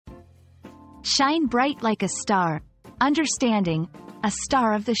Shine bright like a star. Understanding, a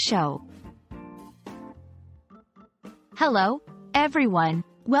star of the show. Hello, everyone.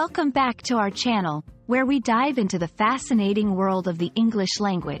 Welcome back to our channel, where we dive into the fascinating world of the English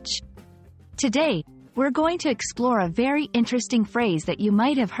language. Today, we're going to explore a very interesting phrase that you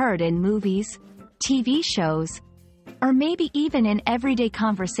might have heard in movies, TV shows, or maybe even in everyday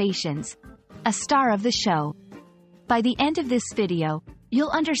conversations. A star of the show. By the end of this video, you'll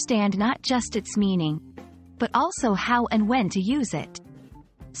understand not just its meaning, but also how and when to use it.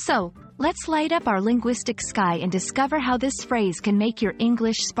 So, let's light up our linguistic sky and discover how this phrase can make your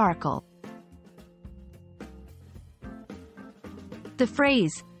English sparkle. The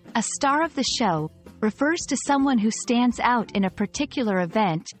phrase, a star of the show, refers to someone who stands out in a particular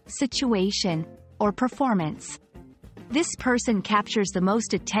event, situation, or performance. This person captures the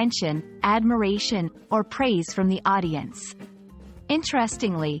most attention, admiration, or praise from the audience.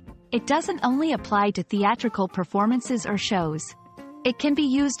 Interestingly, it doesn't only apply to theatrical performances or shows. It can be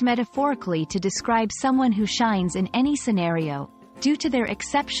used metaphorically to describe someone who shines in any scenario, due to their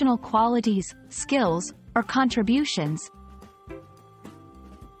exceptional qualities, skills, or contributions.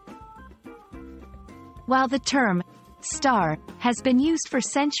 While the term star has been used for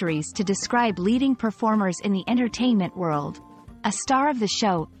centuries to describe leading performers in the entertainment world, a star of the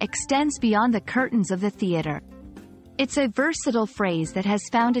show extends beyond the curtains of the theater. It's a versatile phrase that has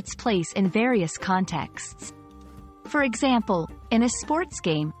found its place in various contexts. For example, in a sports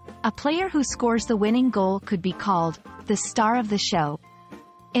game, a player who scores the winning goal could be called the star of the show.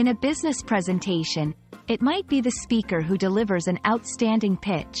 In a business presentation, it might be the speaker who delivers an outstanding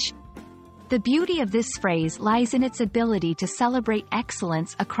pitch. The beauty of this phrase lies in its ability to celebrate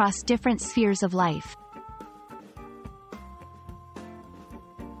excellence across different spheres of life.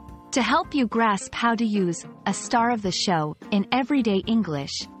 To help you grasp how to use a star of the show in everyday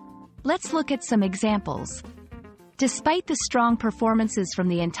English, let's look at some examples. Despite the strong performances from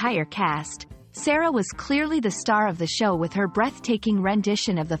the entire cast, Sarah was clearly the star of the show with her breathtaking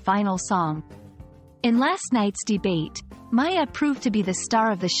rendition of the final song. In last night's debate, Maya proved to be the star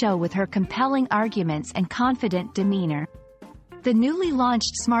of the show with her compelling arguments and confident demeanor. The newly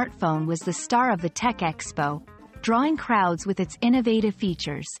launched smartphone was the star of the Tech Expo, drawing crowds with its innovative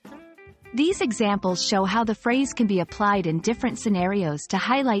features. These examples show how the phrase can be applied in different scenarios to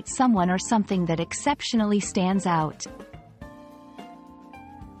highlight someone or something that exceptionally stands out.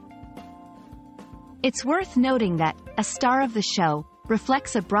 It's worth noting that a star of the show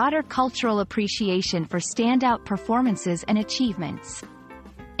reflects a broader cultural appreciation for standout performances and achievements.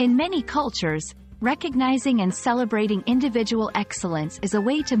 In many cultures, recognizing and celebrating individual excellence is a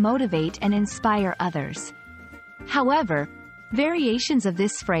way to motivate and inspire others. However, variations of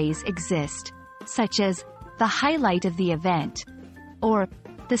this phrase exist, such as the highlight of the event, or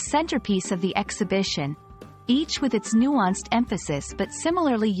the centerpiece of the exhibition, each with its nuanced emphasis but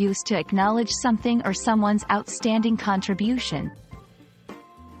similarly used to acknowledge something or someone's outstanding contribution.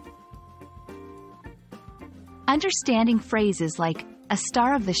 Understanding phrases like a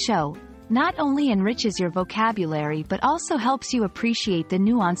star of the show not only enriches your vocabulary but also helps you appreciate the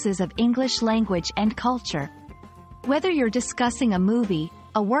nuances of English language and culture. Whether you're discussing a movie,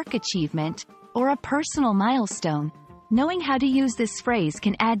 a work achievement, or a personal milestone, knowing how to use this phrase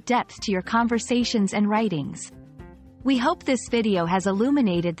can add depth to your conversations and writings. We hope this video has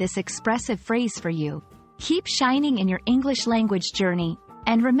illuminated this expressive phrase for you. Keep shining in your English language journey,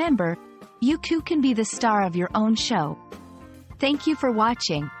 and remember, you too can be the star of your own show. Thank you for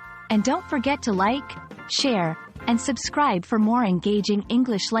watching, and don't forget to like, share, and subscribe for more engaging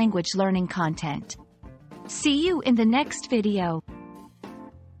English language learning content. See you in the next video.